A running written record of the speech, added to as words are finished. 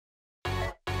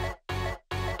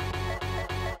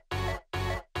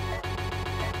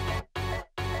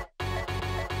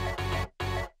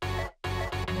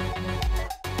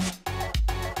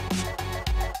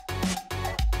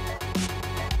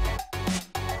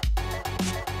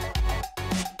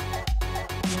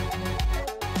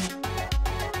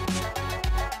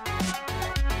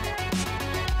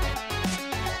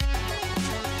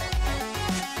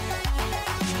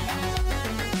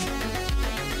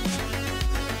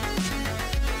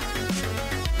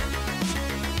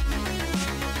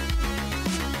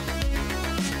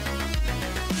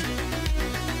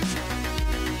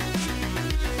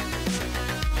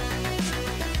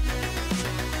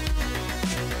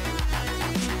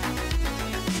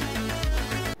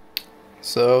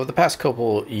So the past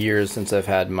couple years since I've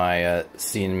had my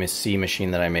CNC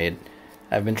machine that I made,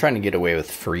 I've been trying to get away with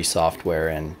free software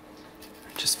and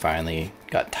just finally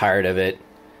got tired of it.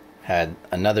 Had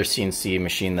another CNC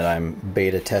machine that I'm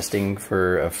beta testing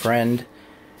for a friend,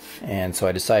 and so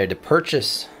I decided to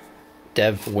purchase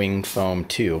DevWing Foam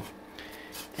 2.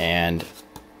 And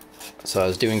so I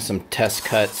was doing some test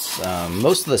cuts.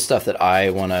 Most of the stuff that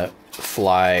I want to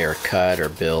fly or cut or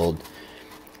build,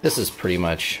 this is pretty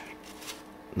much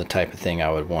the type of thing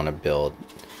I would want to build.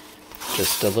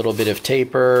 Just a little bit of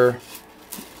taper,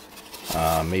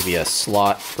 maybe a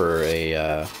slot for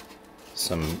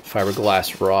some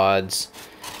fiberglass rods,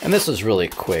 and this was really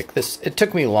quick. It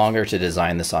took me longer to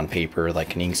design this on paper,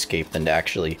 like an Inkscape, than to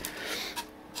actually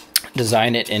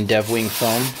design it in DevWing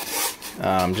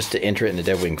Foam. Just to enter it into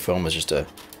DevWing Foam was just a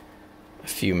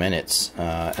few minutes,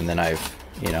 and then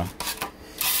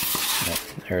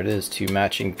there it is, two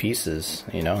matching pieces,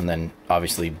 and then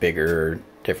obviously bigger,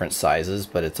 different sizes,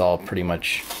 but it's all pretty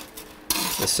much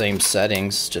the same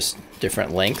settings, just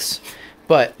different lengths.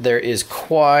 But there is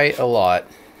quite a lot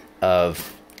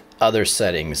of other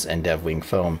settings in DevWing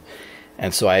Foam,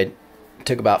 and so I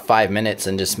took about 5 minutes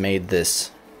and just made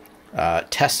this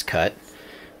test cut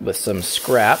with some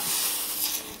scrap,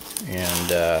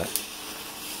 and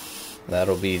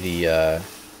that'll be the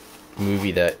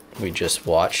movie that we just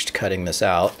watched, cutting this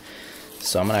out.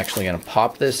 So I'm actually going to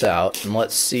pop this out and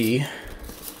let's see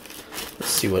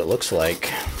what it looks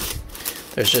like.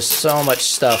 There's just so much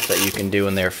stuff that you can do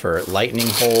in there for lightning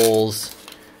holes,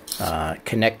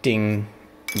 connecting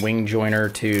wing joiner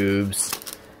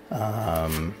tubes,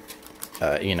 the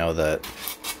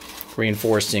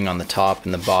reinforcing on the top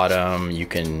and the bottom. You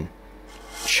can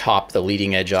chop the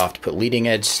leading edge off to put leading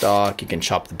edge stock. You can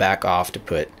chop the back off to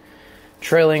put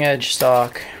trailing edge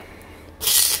stock.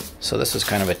 So this is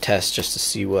kind of a test just to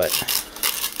see what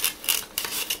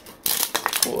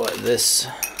this,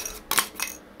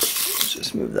 let's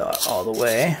just move that all the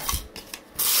way.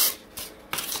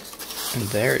 And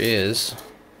there is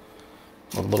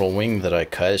a little wing that I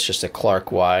cut. It's just a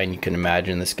Clark Y, and you can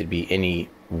imagine this could be any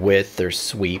width or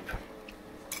sweep.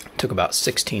 It took about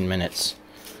 16 minutes.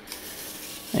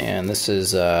 And this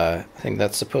is, I think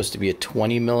that's supposed to be a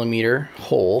 20mm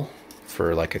hole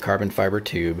for like a carbon fiber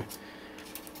tube.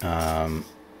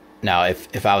 Now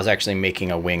if I was actually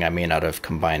making a wing, I may not have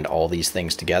combined all these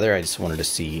things together. I just wanted to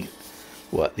see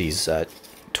what these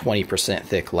 20%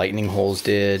 thick lightning holes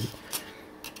did.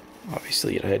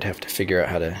 Obviously I'd have to figure out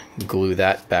how to glue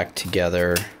that back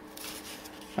together.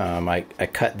 I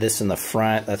cut this in the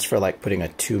front. That's for like putting a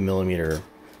 2mm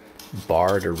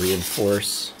bar to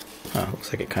reinforce.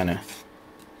 Looks like it kind of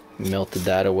melted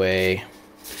that away.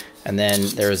 And then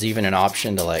there was even an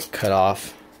option to like cut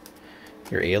off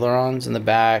your ailerons in the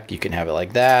back. You can have it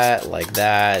like that, like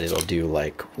that. It'll do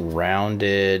like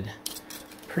rounded.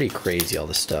 Pretty crazy, all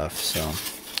this stuff. So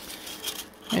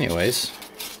anyways,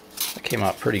 that came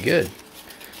out pretty good.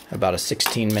 About a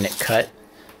 16-minute cut.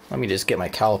 Let me just get my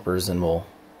calipers and we'll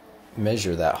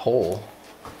measure that hole.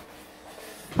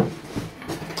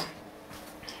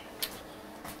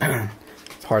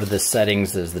 Part of the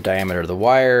settings is the diameter of the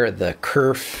wire, the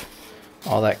kerf,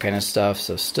 all that kind of stuff.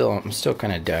 So I'm still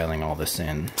kind of dialing all this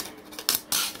in.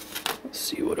 Let's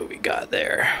see, what do we got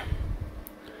there?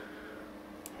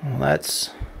 Well, that's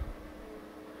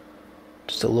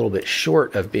just a little bit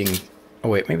short of being, oh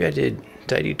wait, maybe did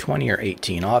I do 20 or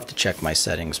 18? I'll have to check my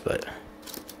settings, but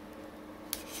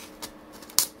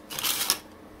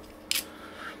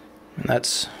and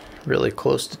that's really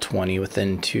close to 20,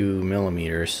 within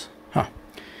 2mm. Huh.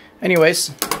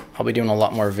 Anyways, I'll be doing a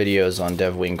lot more videos on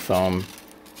DevWing Foam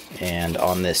and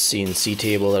on this CNC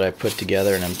table that I put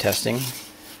together and I'm testing.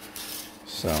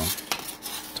 So,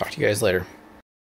 talk to you guys later.